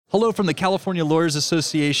Hello from the California Lawyers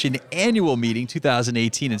Association annual meeting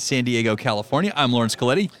 2018 in San Diego, California. I'm Lawrence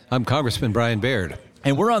Coletti. I'm Congressman Brian Baird.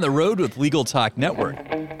 And we're on the road with Legal Talk Network.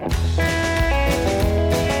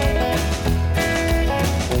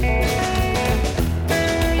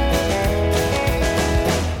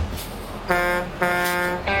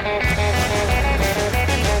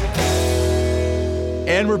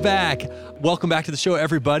 And we're back. Welcome back to the show,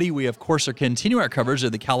 everybody. We, of course, are continuing our coverage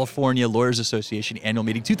of the California Lawyers Association annual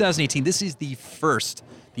meeting 2018. This is the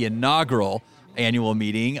inaugural annual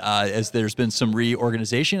meeting, as there's been some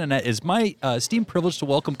reorganization. And it is my esteemed privilege to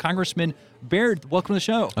welcome Congressman Baird. Welcome to the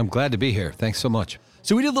show. I'm glad to be here. Thanks so much.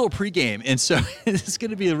 So we did a little pregame, and so this is going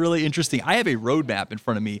to be really interesting. I have a roadmap in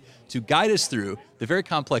front of me to guide us through the very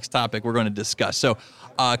complex topic we're going to discuss. So,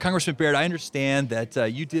 Congressman Baird, I understand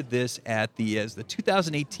that you did this as the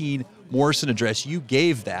 2018 Morrison address. You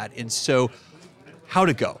gave that, and so how'd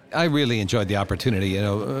it go? I really enjoyed the opportunity. You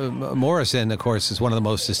know, Morrison, of course, is one of the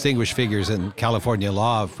most distinguished figures in California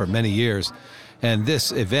law for many years, and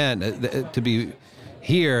this event, to be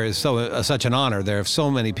here is such an honor. There are so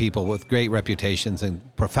many people with great reputations and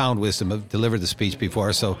profound wisdom have delivered the speech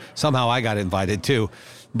before, so somehow I got invited too.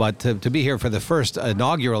 But to be here for the first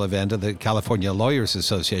inaugural event of the California Lawyers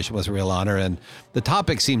Association was a real honor, and the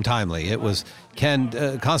topic seemed timely. It was,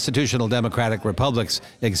 can constitutional democratic republics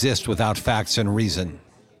exist without facts and reason?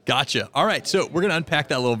 Gotcha. All right, so we're going to unpack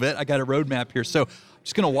that a little bit. I got a roadmap here. So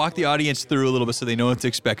just going to walk the audience through a little bit so they know what to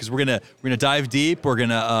expect, because we're gonna dive deep. We're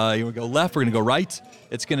gonna go left. We're gonna go right.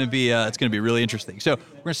 It's gonna be really interesting. So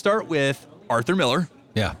we're gonna start with Arthur Miller.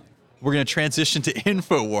 Yeah. We're gonna transition to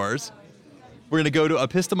InfoWars. We're gonna go to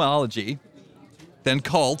epistemology, then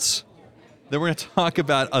cults. Then we're gonna talk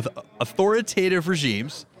about authoritative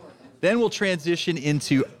regimes. Then we'll transition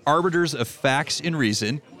into arbiters of facts and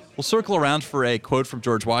reason. We'll circle around for a quote from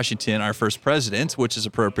George Washington, our first president, which is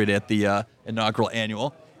appropriate at the inaugural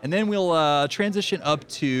annual. And then we'll transition up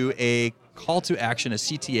to a call to action, a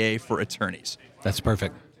CTA for attorneys. That's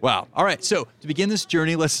perfect. Wow. All right. So to begin this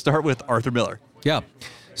journey, let's start with Arthur Miller. Yeah.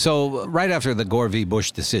 So right after the Gore v.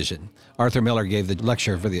 Bush decision, Arthur Miller gave the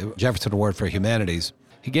lecture for the Jefferson Award for Humanities.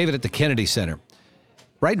 He gave it at the Kennedy Center.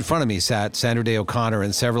 Right in front of me sat Sandra Day O'Connor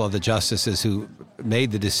and several of the justices who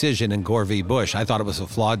made the decision in Gore v. Bush. I thought it was a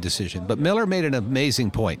flawed decision, but Miller made an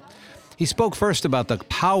amazing point. He spoke first about the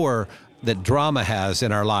power that drama has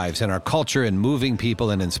in our lives, in our culture, in moving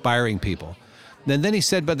people and inspiring people. And then he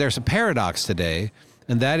said, but there's a paradox today,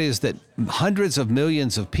 and that is that hundreds of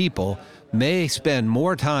millions of people may spend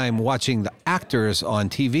more time watching the actors on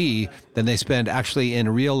TV than they spend actually in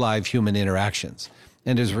real live human interactions.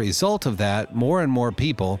 And as a result of that, more and more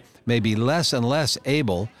people may be less and less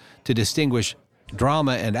able to distinguish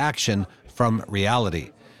drama and action from reality.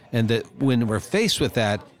 And that when we're faced with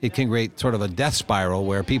that, it can create sort of a death spiral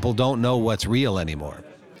where people don't know what's real anymore.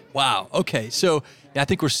 Wow. Okay. So I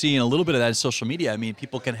think we're seeing a little bit of that in social media. I mean,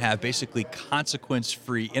 people can have basically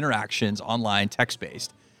consequence-free interactions online,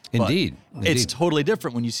 text-based. Indeed. It's totally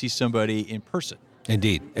different when you see somebody in person.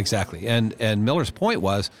 Indeed. Exactly. And Miller's point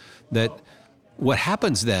was that what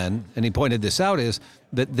happens then, and he pointed this out, is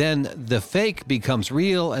that then the fake becomes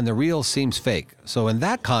real and the real seems fake. So in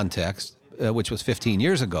that context, which was 15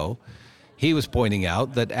 years ago, he was pointing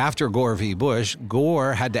out that after Gore v. Bush,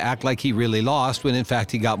 Gore had to act like he really lost when in fact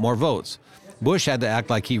he got more votes. Bush had to act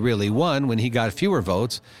like he really won when he got fewer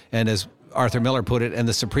votes. And as Arthur Miller put it, and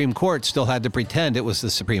the Supreme Court still had to pretend it was the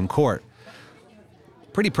Supreme Court.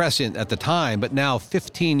 Pretty prescient at the time, but now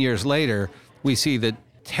 15 years later, we see the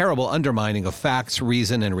terrible undermining of facts,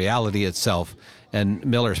 reason, and reality itself. And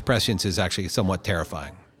Miller's prescience is actually somewhat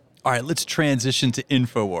terrifying. All right, let's transition to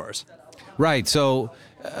InfoWars. Right. So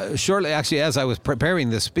shortly, actually, as I was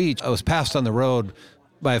preparing this speech, I was passed on the road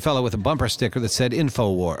by a fellow with a bumper sticker that said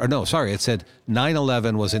InfoWar. Or no, sorry, it said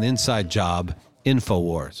 9/11 was an inside job,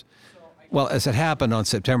 InfoWars. Well, as it happened on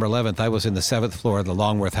September 11th, I was in the 7th floor of the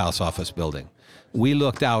Longworth House office building. We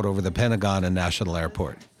looked out over the Pentagon and National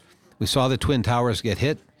Airport. We saw the Twin Towers get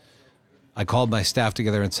hit. I called my staff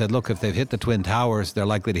together and said, look, if they've hit the Twin Towers, they're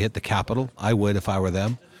likely to hit the Capitol. I would if I were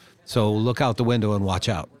them. So look out the window and watch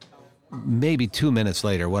out. Maybe 2 minutes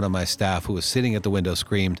later, one of my staff who was sitting at the window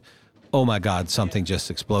screamed, oh my God, something just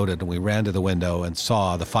exploded. And we ran to the window and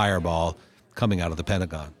saw the fireball coming out of the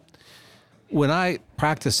Pentagon. When I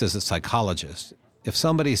practiced as a psychologist, if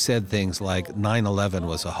somebody said things like 9/11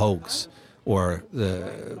 was a hoax or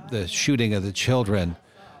the shooting of the children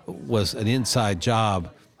was an inside job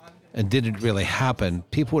and didn't really happen,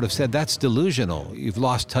 people would have said, that's delusional. You've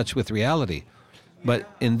lost touch with reality. But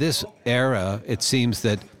in this era, it seems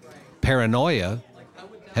that paranoia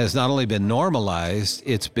has not only been normalized,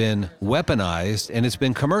 it's been weaponized, and it's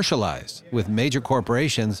been commercialized with major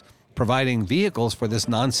corporations providing vehicles for this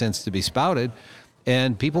nonsense to be spouted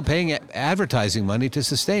and people paying advertising money to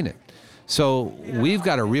sustain it. So we've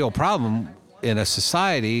got a real problem in a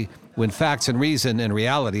society when facts and reason and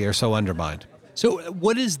reality are so undermined. So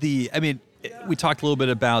what is we talked a little bit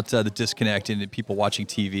about the disconnect and people watching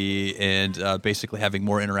TV and basically having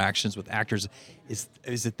more interactions with actors.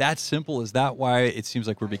 Is it that simple? Is that why it seems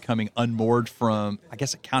like we're becoming unmoored from, I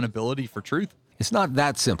guess, accountability for truth? It's not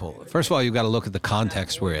that simple. First of all, you've got to look at the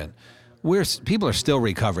context we're in. People are still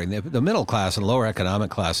recovering. The middle class and lower economic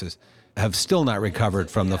classes have still not recovered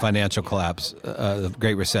from the financial collapse, the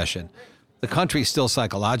Great Recession. The country still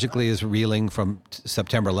psychologically is reeling from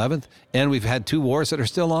September 11th, and we've had 2 wars that are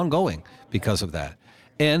still ongoing because of that.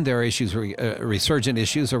 And there are issues, resurgent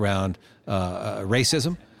issues around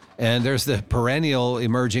racism, and there's the perennial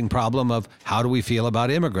emerging problem of how do we feel about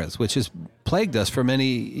immigrants, which has plagued us for many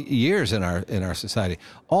years in our society.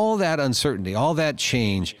 All that uncertainty, all that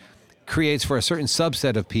change creates for a certain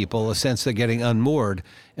subset of people a sense of getting unmoored,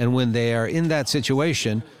 and when they are in that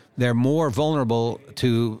situation, they're more vulnerable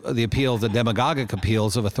to the demagogic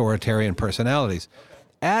appeals of authoritarian personalities.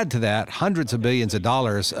 Add to that hundreds of billions of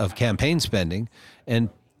dollars of campaign spending and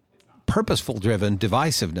purposeful driven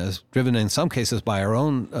divisiveness, driven in some cases by our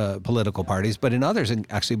own political parties, but in others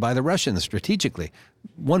actually by the Russians strategically.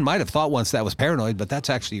 One might have thought once that was paranoid, but that's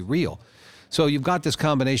actually real. So you've got this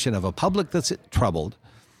combination of a public that's troubled,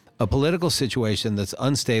 a political situation that's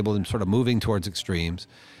unstable and sort of moving towards extremes,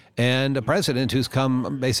 and a president who's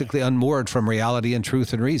come basically unmoored from reality and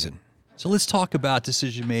truth and reason. So let's talk about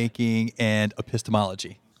decision-making and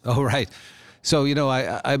epistemology. Oh, right. So,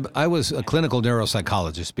 I was a clinical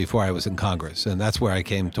neuropsychologist before I was in Congress, and that's where I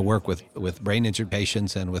came to work with brain-injured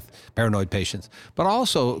patients and with paranoid patients, but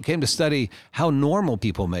also came to study how normal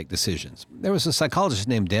people make decisions. There was a psychologist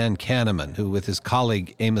named Dan Kahneman who, with his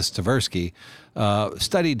colleague Amos Tversky,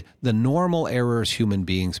 studied the normal errors human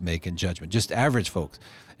beings make in judgment, just average folks.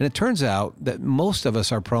 And it turns out that most of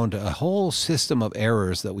us are prone to a whole system of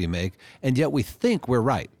errors that we make, and yet we think we're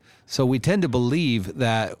right. So we tend to believe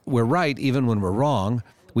that we're right even when we're wrong.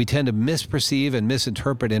 We tend to misperceive and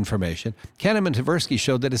misinterpret information. Kahneman and Tversky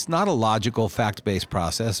showed that it's not a logical, fact-based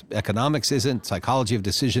process. Economics isn't. Psychology of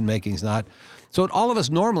decision-making is not. So all of us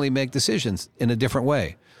normally make decisions in a different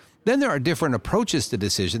way. Then there are different approaches to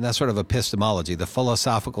decision. That's sort of epistemology, the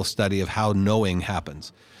philosophical study of how knowing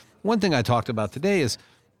happens. One thing I talked about today is,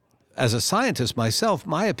 as a scientist myself,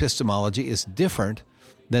 my epistemology is different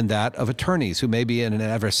than that of attorneys who may be in an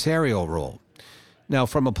adversarial role. Now,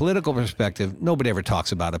 from a political perspective, nobody ever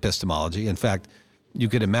talks about epistemology. In fact, you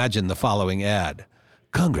could imagine the following ad.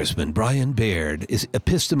 Congressman Brian Baird is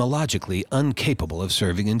epistemologically incapable of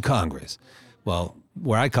serving in Congress. Well,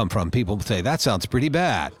 where I come from, people say, that sounds pretty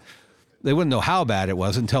bad. They wouldn't know how bad it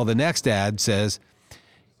was until the next ad says,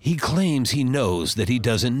 he claims he knows that he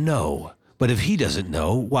doesn't know. But if he doesn't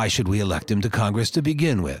know, why should we elect him to Congress to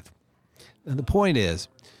begin with? And the point is,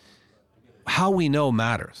 how we know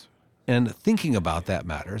matters, and thinking about that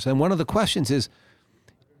matters. And one of the questions is,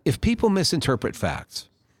 if people misinterpret facts,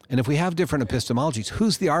 and if we have different epistemologies,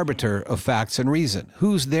 who's the arbiter of facts and reason?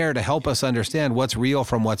 Who's there to help us understand what's real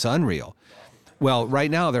from what's unreal? Well, right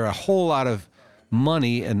now, there are a whole lot of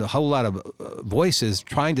money and a whole lot of voices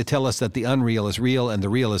trying to tell us that the unreal is real and the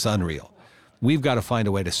real is unreal. We've got to find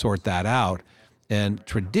a way to sort that out. And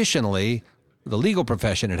traditionally, the legal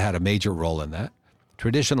profession had a major role in that.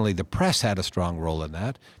 Traditionally, the press had a strong role in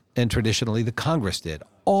that. And traditionally, the Congress did.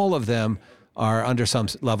 All of them are under some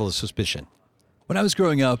level of suspicion. When I was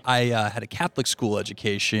growing up, I had a Catholic school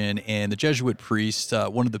education, and the Jesuit priest,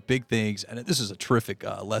 one of the big things, and this is a terrific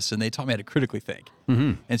lesson, they taught me how to critically think.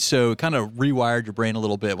 Mm-hmm. And so it kind of rewired your brain a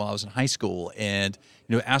little bit while I was in high school, and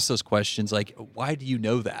asked those questions like, why do you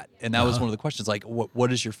know that? And that was one of the questions, like,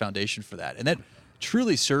 what is your foundation for that? And that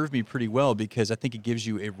truly served me pretty well, because I think it gives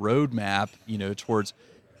you a roadmap, towards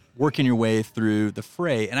working your way through the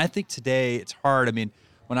fray. And I think today it's hard. I mean,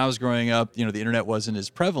 when I was growing up, the internet wasn't as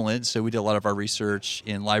prevalent, so we did a lot of our research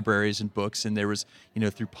in libraries and books, and there was,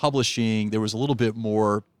 through publishing, there was a little bit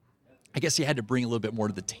more, I guess you had to bring a little bit more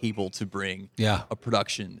to the table to bring a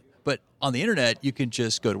production. But on the internet, you can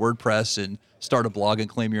just go to WordPress and start a blog and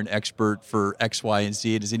claim you're an expert for X, Y, and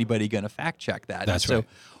Z, and is anybody going to fact check that? That's right. So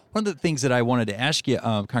one of the things that I wanted to ask you,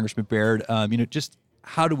 Congressman Baird, just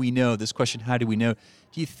how do we know, this question, how do we know,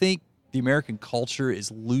 do you think the American culture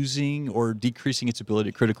is losing or decreasing its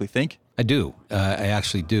ability to critically think? I do. I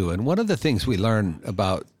actually do. And one of the things we learn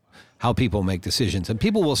about how people make decisions. And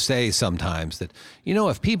people will say sometimes that,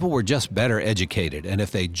 if people were just better educated and if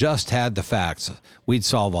they just had the facts, we'd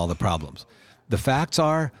solve all the problems. The facts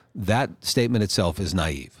are that statement itself is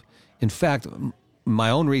naive. In fact, my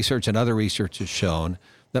own research and other research has shown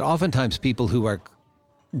that oftentimes people who are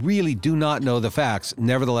really do not know the facts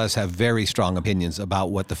nevertheless have very strong opinions about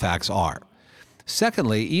what the facts are.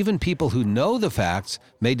 Secondly, even people who know the facts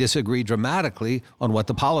may disagree dramatically on what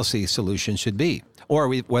the policy solution should be,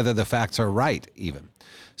 or whether the facts are right even.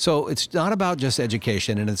 So it's not about just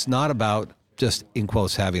education, and it's not about just, in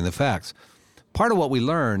quotes, having the facts. Part of what we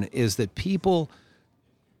learn is that people,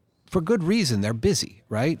 for good reason, they're busy,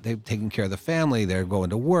 right? They're taking care of the family, they're going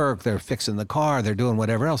to work, they're fixing the car, they're doing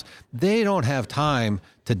whatever else. They don't have time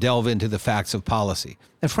to delve into the facts of policy.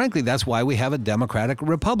 And frankly, that's why we have a democratic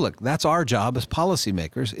republic. That's our job as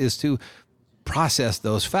policymakers, is to process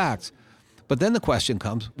those facts. But then the question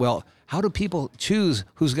comes, well, how do people choose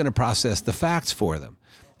who's going to process the facts for them?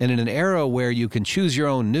 And in an era where you can choose your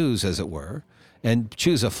own news, as it were, and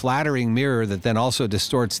choose a flattering mirror that then also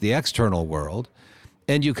distorts the external world,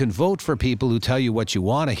 and you can vote for people who tell you what you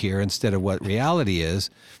want to hear instead of what reality is,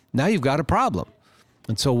 now you've got a problem.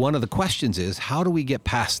 And so one of the questions is, how do we get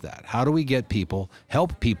past that? How do we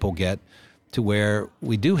help people get to where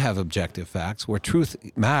we do have objective facts, where truth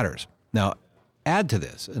matters? Now, add to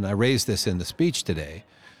this, and I raised this in the speech today,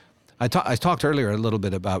 I talked a little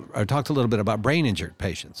bit about brain-injured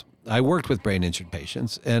patients. I worked with brain-injured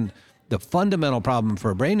patients, and the fundamental problem for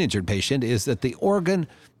a brain-injured patient is that the organ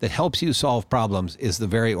that helps you solve problems is the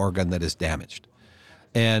very organ that is damaged.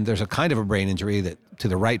 And there's a kind of a brain injury that to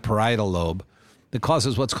the right parietal lobe that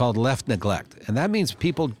causes what's called left neglect. And that means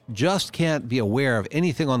people just can't be aware of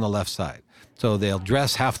anything on the left side. So they'll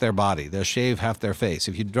dress half their body, they'll shave half their face.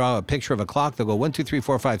 If you draw a picture of a clock, they'll go 1, 2, 3,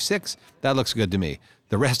 4, 5, 6. That looks good to me.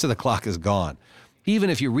 The rest of the clock is gone. Even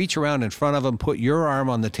if you reach around in front of them, put your arm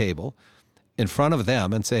on the table in front of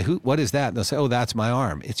them and say, what is that? And they'll say, oh, that's my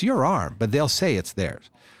arm. It's your arm, but they'll say it's theirs.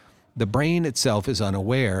 The brain itself is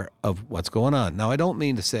unaware of what's going on. Now, I don't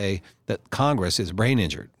mean to say that Congress is brain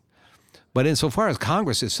injured, but insofar as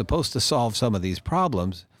Congress is supposed to solve some of these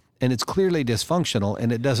problems, and it's clearly dysfunctional,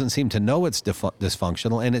 and it doesn't seem to know it's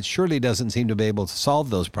dysfunctional, and it surely doesn't seem to be able to solve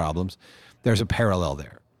those problems, there's a parallel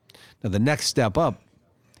there. Now, the next step up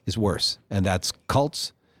is worse, and that's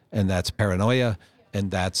cults, and that's paranoia, and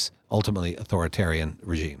that's ultimately authoritarian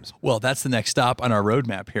regimes. Well, that's the next stop on our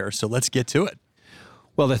roadmap here, so let's get to it.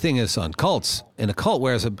 Well, the thing is, on cults, in a cult,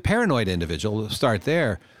 whereas a paranoid individual, start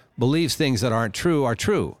there, believes things that aren't true are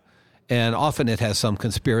true. And often it has some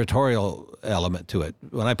conspiratorial element to it.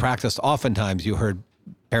 When I practiced, oftentimes you heard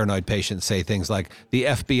paranoid patients say things like, the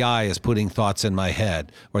FBI is putting thoughts in my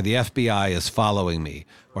head, or the FBI is following me,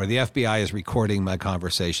 or the FBI is recording my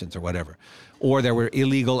conversations, or whatever. Or there were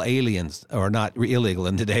illegal aliens, or not illegal,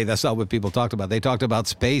 and today that's not what people talked about. They talked about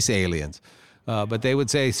space aliens. But they would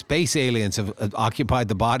say space aliens have occupied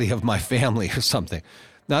the body of my family or something.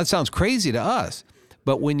 Now, that sounds crazy to us.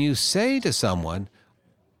 But when you say to someone,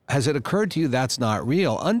 has it occurred to you that's not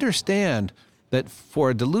real? Understand that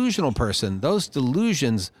for a delusional person, those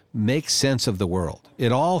delusions make sense of the world.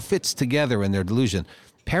 It all fits together in their delusion.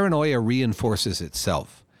 Paranoia reinforces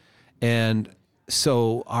itself. And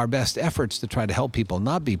so our best efforts to try to help people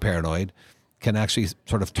not be paranoid can actually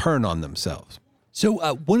sort of turn on themselves. So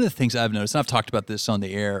one of the things I've noticed, and I've talked about this on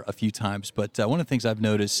the air a few times, but one of the things I've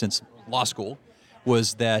noticed since law school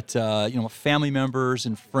was that family members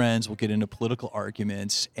and friends will get into political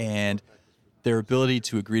arguments, and their ability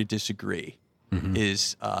to agree to disagree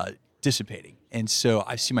is dissipating. And so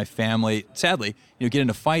I see my family, sadly, get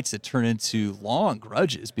into fights that turn into long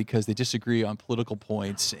grudges because they disagree on political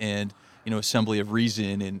points and assembly of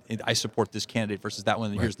reason, and I support this candidate versus that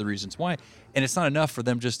one, and here's the reasons why. And it's not enough for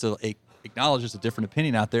them just to acknowledge there's a different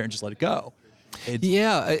opinion out there and just let it go.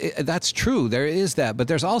 That's true. There is that. But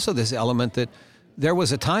there's also this element that there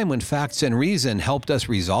was a time when facts and reason helped us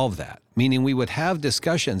resolve that, meaning we would have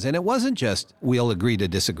discussions. And it wasn't just we'll agree to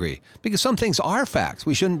disagree, because some things are facts.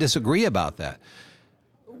 We shouldn't disagree about that.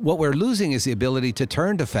 What we're losing is the ability to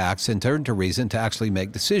turn to facts and turn to reason to actually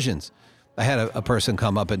make decisions. I had a person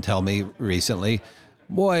come up and tell me recently,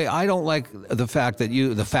 boy, I don't like the fact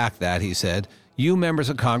that he said, you members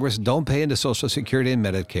of Congress don't pay into Social Security and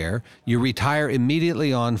Medicare. You retire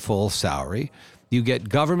immediately on full salary. You get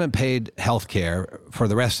government-paid health care for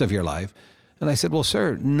the rest of your life. And I said, well,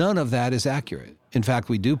 sir, none of that is accurate. In fact,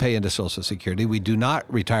 we do pay into Social Security. We do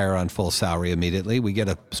not retire on full salary immediately. We get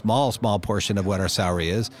a small portion of what our salary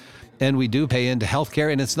is. And we do pay into health care,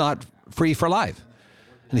 and it's not free for life.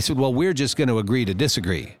 And he said, well, we're just going to agree to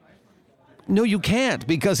disagree. No, you can't,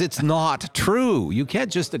 because it's not true. You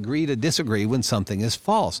can't just agree to disagree when something is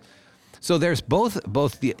false. So there's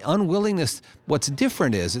both the unwillingness. What's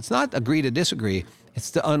different is it's not agree to disagree.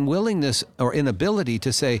 It's the unwillingness or inability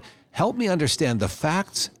to say, help me understand the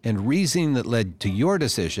facts and reasoning that led to your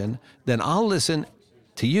decision. Then I'll listen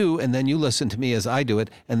to you, and then you listen to me as I do it,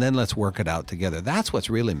 and then let's work it out together. That's what's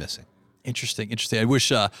really missing. Interesting. I wish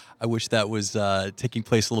that was taking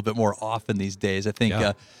place a little bit more often these days. I think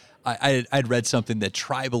I'd read something that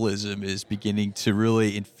tribalism is beginning to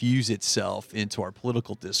really infuse itself into our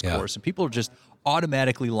political discourse, and people are just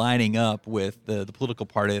automatically lining up with the political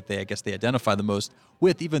party that I guess they identify the most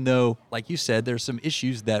with, even though, like you said, there's some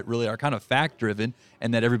issues that really are kind of fact-driven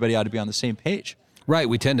and that everybody ought to be on the same page. Right.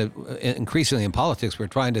 We tend to, increasingly in politics, we're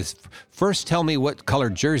trying to first tell me what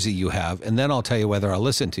colored jersey you have, and then I'll tell you whether I'll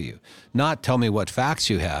listen to you. Not tell me what facts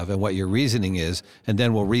you have and what your reasoning is, and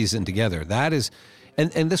then we'll reason together. That is,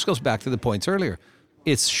 and this goes back to the points earlier.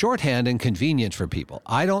 It's shorthand and convenient for people.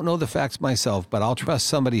 I don't know the facts myself, but I'll trust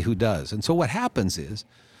somebody who does. And so what happens is,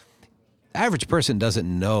 the average person doesn't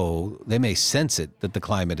know. They may sense it, that the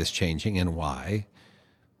climate is changing and why,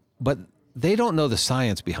 but they don't know the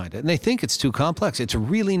science behind it, and they think it's too complex. It's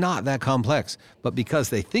really not that complex, but because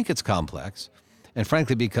they think it's complex, and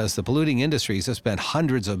frankly because the polluting industries have spent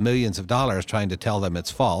hundreds of millions of dollars trying to tell them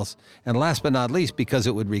it's false, and last but not least, because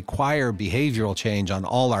it would require behavioral change on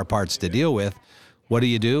all our parts to deal with, what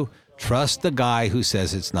do? Trust the guy who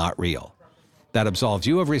says it's not real. That absolves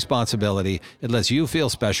you of responsibility. It lets you feel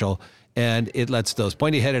special, and it lets those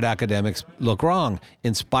pointy-headed academics look wrong,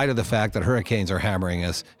 in spite of the fact that hurricanes are hammering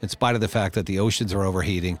us, in spite of the fact that the oceans are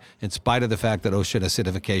overheating, in spite of the fact that ocean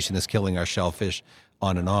acidification is killing our shellfish,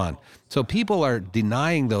 on and on. So people are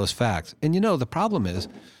denying those facts. And the problem is,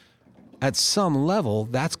 at some level,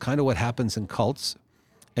 that's kind of what happens in cults,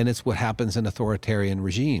 and it's what happens in authoritarian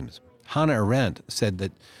regimes. Hannah Arendt said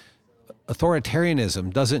that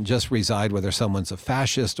authoritarianism doesn't just reside whether someone's a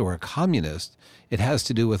fascist or a communist. It has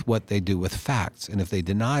to do with what they do with facts. And if they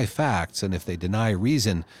deny facts and if they deny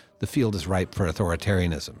reason, the field is ripe for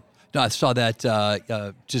authoritarianism. No, I saw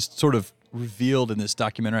that just sort of revealed in this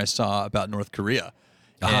documentary I saw about North Korea.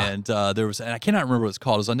 And there was, and I cannot remember what it's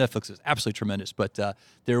called. It was on Netflix. It was absolutely tremendous. But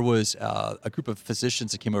there was a group of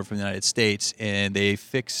physicians that came over from the United States, and they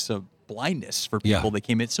fixed some blindness for people. They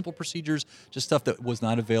came in, simple procedures, just stuff that was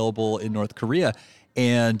not available in North Korea.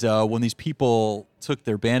 And when these people took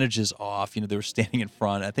their bandages off, they were standing in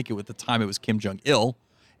front. I think at the time it was Kim Jong-il,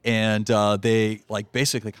 and they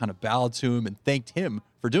basically kind of bowed to him and thanked him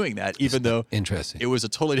for doing that, even though it was a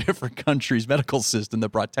totally different country's medical system that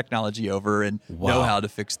brought technology over and know how to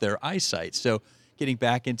fix their eyesight. So getting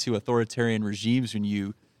back into authoritarian regimes when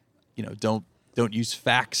you don't use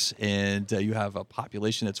facts and you have a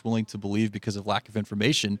population that's willing to believe because of lack of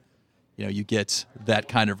information, you get that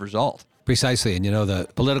kind of result. Precisely. And the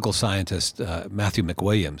political scientist, Matthew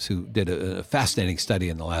McWilliams, who did a fascinating study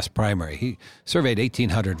in the last primary, he surveyed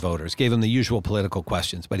 1,800 voters, gave them the usual political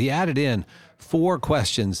questions, but he added in 4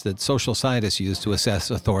 questions that social scientists use to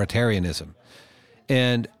assess authoritarianism.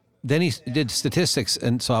 And then he did statistics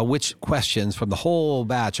and saw which questions from the whole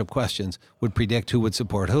batch of questions would predict who would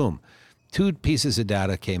support whom. 2 pieces of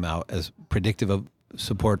data came out as predictive of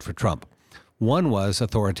support for Trump. One was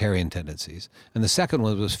authoritarian tendencies, and the second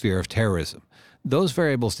one was fear of terrorism. Those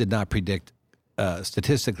variables did not predict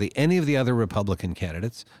statistically any of the other Republican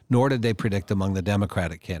candidates, nor did they predict among the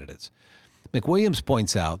Democratic candidates. McWilliams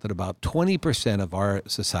points out that about 20% of our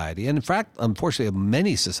society, and in fact, unfortunately, of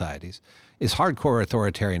many societies, is hardcore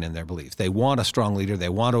authoritarian in their beliefs. They want a strong leader. They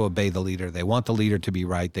want to obey the leader. They want the leader to be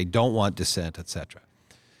right. They don't want dissent, etc.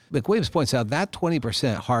 McWilliams points out that 20%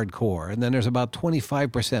 hardcore, and then there's about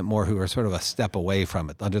 25% more who are sort of a step away from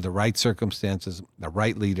it. Under the right circumstances, the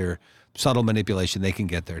right leader, subtle manipulation, they can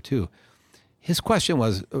get there too. His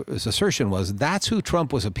assertion was, that's who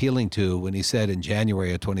Trump was appealing to when he said in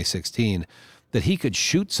January of 2016 that he could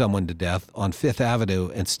shoot someone to death on Fifth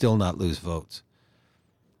Avenue and still not lose votes.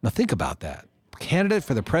 Now think about that. A candidate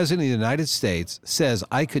for the president of the United States says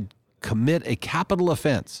I could commit a capital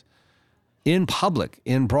offense in public,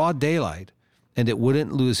 in broad daylight, and it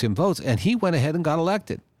wouldn't lose him votes. And he went ahead and got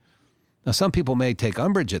elected. Now, some people may take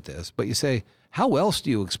umbrage at this, but you say, how else do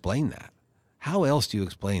you explain that? How else do you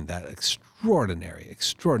explain that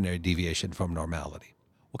extraordinary deviation from normality?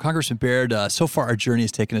 Well, Congressman Baird, so far our journey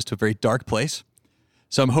has taken us to a very dark place.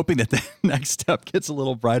 So I'm hoping that the next step gets a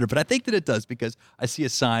little brighter, but I think that it does because I see a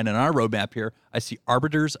sign on our roadmap here. I see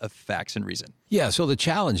arbiters of facts and reason. Yeah, so the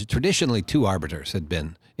challenge, traditionally 2 arbiters had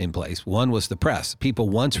been in place. One was the press. People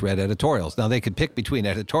once read editorials. Now they could pick between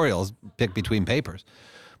editorials, pick between papers.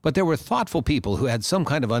 But there were thoughtful people who had some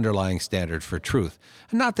kind of underlying standard for truth.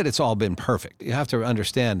 And not that it's all been perfect. You have to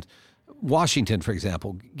understand, Washington, for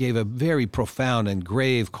example, gave a very profound and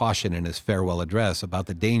grave caution in his farewell address about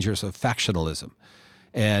the dangers of factionalism.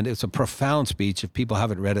 And it's a profound speech. If people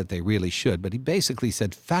haven't read it, they really should. But he basically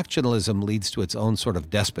said factionalism leads to its own sort of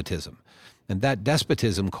despotism. And that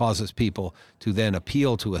despotism causes people to then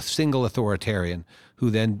appeal to a single authoritarian who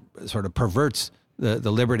then sort of perverts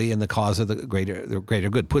the liberty and the cause of the greater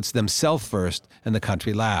good, puts themselves first and the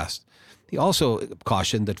country last. He also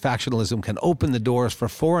cautioned that factionalism can open the doors for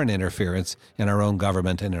foreign interference in our own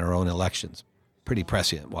government and in our own elections. Pretty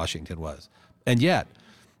prescient, Washington was. And yet,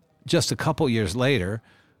 just a couple years later,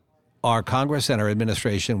 our Congress and our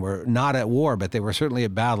administration were not at war, but they were certainly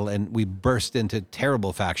at battle, and we burst into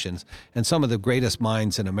terrible factions. And some of the greatest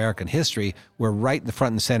minds in American history were right in the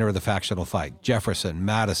front and center of the factional fight. Jefferson,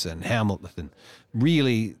 Madison, Hamilton,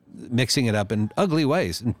 really mixing it up in ugly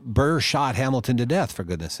ways. And Burr shot Hamilton to death, for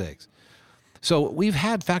goodness sakes. So we've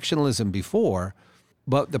had factionalism before,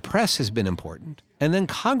 but the press has been important, and then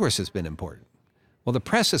Congress has been important. Well, the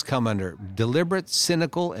press has come under deliberate,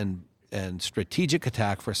 cynical, and strategic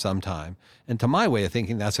attack for some time. And to my way of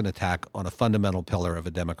thinking, that's an attack on a fundamental pillar of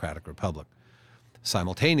a democratic republic.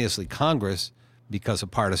 Simultaneously, Congress, because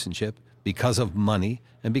of partisanship, because of money,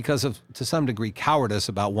 and because of, to some degree, cowardice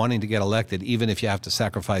about wanting to get elected, even if you have to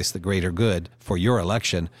sacrifice the greater good for your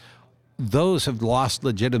election, those have lost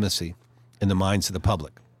legitimacy in the minds of the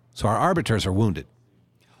public. So our arbiters are wounded.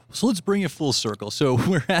 So let's bring it full circle. So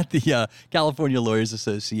we're at the California Lawyers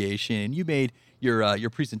Association, and you made your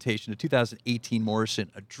presentation, a 2018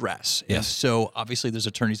 Morrison address. Yes. And so obviously there's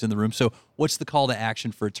attorneys in the room. So what's the call to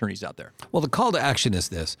action for attorneys out there? Well, the call to action is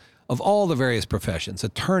this. Of all the various professions,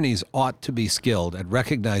 attorneys ought to be skilled at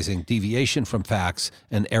recognizing deviation from facts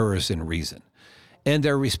and errors in reason. And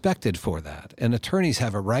they're respected for that. And attorneys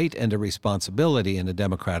have a right and a responsibility in a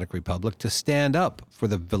democratic republic to stand up for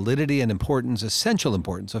the validity and importance, essential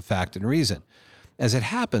importance of fact and reason. As it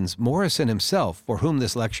happens, Morrison himself, for whom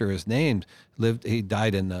this lecture is named, he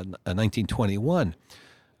died in 1921,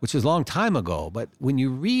 which is a long time ago. But when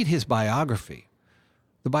you read his biography,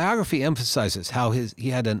 the biography emphasizes how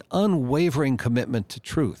he had an unwavering commitment to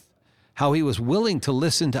truth, how he was willing to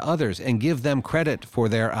listen to others and give them credit for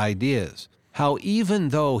their ideas, how even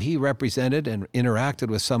though he represented and interacted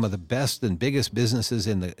with some of the best and biggest businesses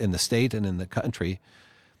in the state and in the country,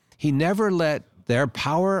 he never let their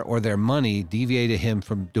power or their money deviated him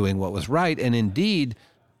from doing what was right. And indeed,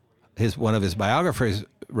 one of his biographers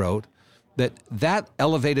wrote that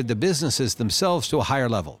elevated the businesses themselves to a higher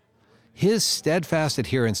level. His steadfast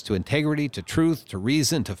adherence to integrity, to truth, to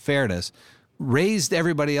reason, to fairness raised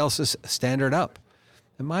everybody else's standard up.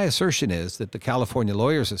 And my assertion is that the California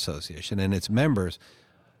Lawyers Association and its members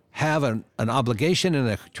have an obligation and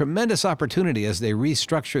a tremendous opportunity as they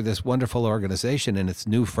restructure this wonderful organization in its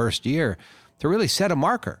new first year to really set a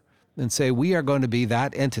marker and say we are going to be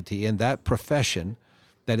that entity and that profession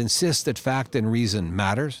that insists that fact and reason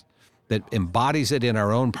matters, that embodies it in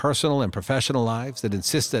our own personal and professional lives, that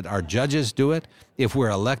insists that our judges do it. If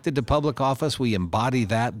we're elected to public office, we embody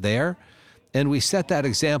that there, and we set that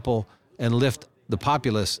example and lift the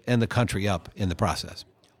populace and the country up in the process.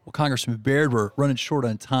 Well, Congressman Baird, we're running short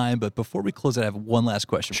on time, but before we close it, I have one last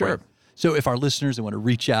question for you. So if our listeners want to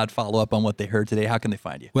reach out, follow up on what they heard today, how can they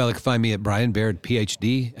find you? Well, they can find me at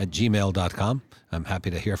brianbairdphd@gmail.com. I'm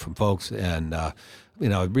happy to hear from folks, and I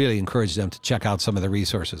really encourage them to check out some of the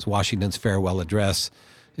resources. Washington's farewell address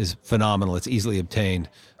is phenomenal. It's easily obtained.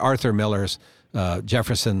 Arthur Miller's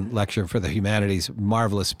Jefferson Lecture for the Humanities,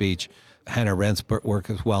 marvelous speech. Hannah Arendt's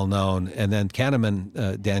work is well known. And then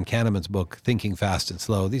Dan Kahneman's book, Thinking Fast and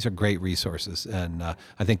Slow. These are great resources, and I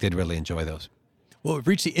think they'd really enjoy those. Well, we've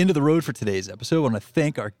reached the end of the road for today's episode. I want to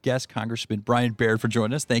thank our guest, Congressman Brian Baird, for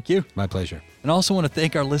joining us. Thank you. My pleasure. And I also want to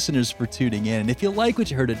thank our listeners for tuning in. And if you like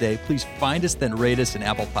what you heard today, please find us, then rate us in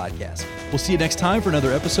Apple Podcasts. We'll see you next time for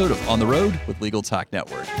another episode of On the Road with Legal Talk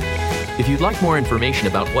Network. If you'd like more information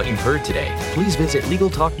about what you've heard today, please visit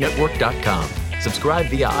LegalTalkNetwork.com. Subscribe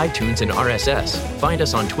via iTunes and RSS. Find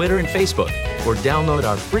us on Twitter and Facebook, or download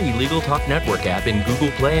our free Legal Talk Network app in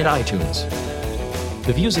Google Play and iTunes.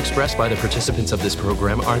 The views expressed by the participants of this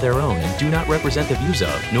program are their own and do not represent the views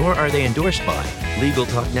of, nor are they endorsed by, Legal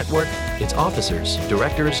Talk Network, its officers,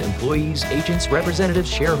 directors, employees, agents,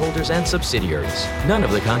 representatives, shareholders, and subsidiaries. None of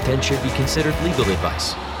the content should be considered legal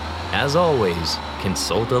advice. As always,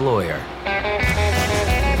 consult a lawyer.